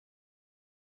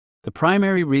The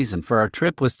primary reason for our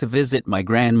trip was to visit my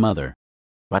grandmother.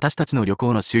 私たちの旅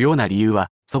行の主要な理由は、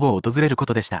祖母を訪れるこ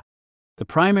とでした。The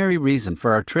primary reason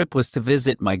for our trip was to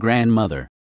visit my grandmother.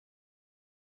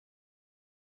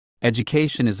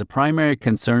 Education is a primary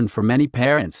concern for many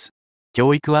parents.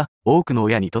 教育は多くの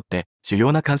親にとって主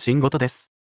要な関心事で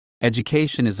す。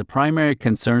Education is a primary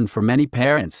concern for many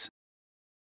parents.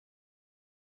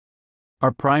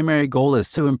 Our primary goal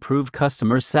is to improve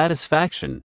customer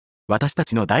satisfaction. 私た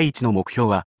ちの第一の目標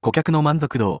は、顧客の満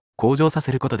足度を向上さ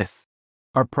せることです。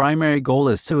Our primary goal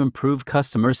is to improve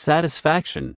customer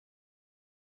satisfaction.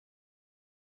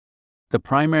 The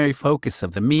primary focus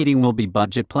of the meeting will be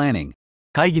budget planning.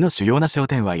 会議の主要な焦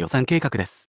点は予算計画で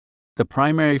す。The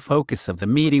primary focus of the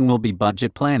meeting will be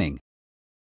budget planning.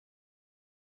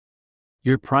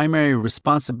 Your primary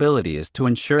responsibility is to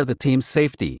ensure the team's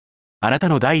safety. あなた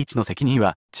の第一の責任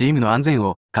は、チームの安全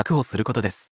を確保すること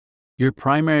です。Your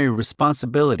primary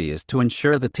responsibility is to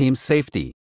ensure the team's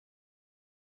safety.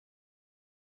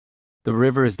 The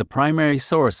river is the primary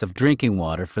source of drinking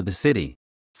water for the city.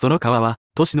 その川は、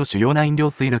都市の主要な飲料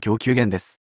水の供給源で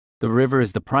す。The river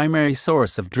is the primary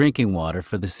source of drinking water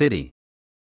for the city.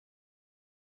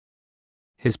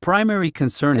 His primary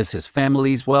concern is his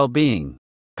family's well-being.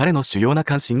 彼の主要な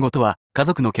関心事は、家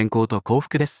族の健康と幸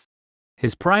福です。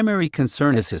His primary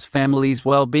concern is his family's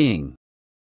well-being.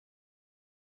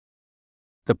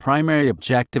 The primary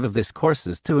objective of this course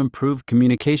is to improve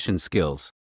communication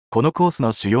skills. このコース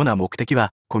の主要な目的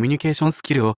は、コミュニケーションス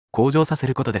キルを向上させ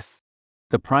ることです。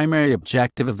The primary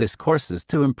objective of this course is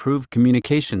to improve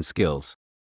communication skills.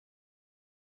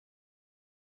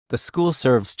 The school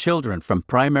serves children from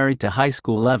primary to high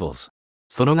school levels.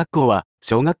 その学校は、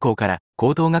小学校から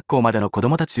高等学校までの子ど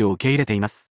もたちを受け入れていま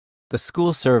す。The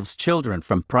school serves children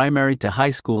from primary to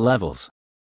high school levels.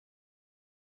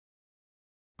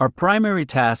 Our primary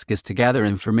task is to gather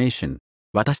information.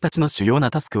 私たちの主要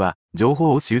なタスクは、情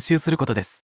報を収集することで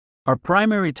す。Our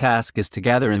primary task is to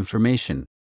gather information.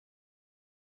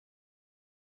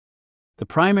 The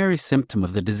primary symptom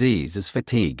of the disease is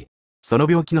fatigue. その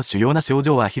病気の主要な症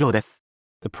状は疲労です。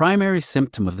The primary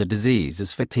symptom of the disease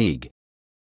is fatigue.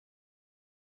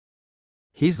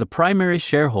 He's the primary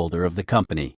shareholder of the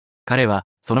company. 彼は、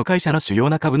その会社の主要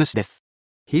な株主です。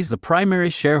He's the primary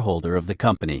shareholder of the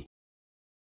company.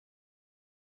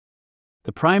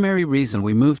 The primary reason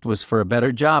we moved was for a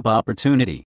better job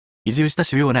opportunity. 移住した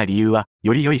主要な理由は、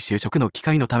より良い就職の機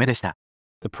会のためでした。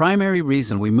The primary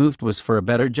reason we moved was for a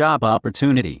better job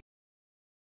opportunity.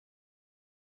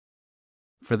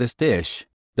 For this dish,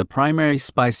 the primary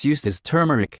spice used is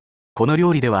turmeric. この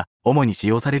料理では、主に使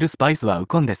用されるスパイスはウ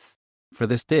コンです。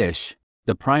For this dish,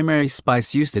 the primary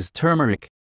spice used is turmeric.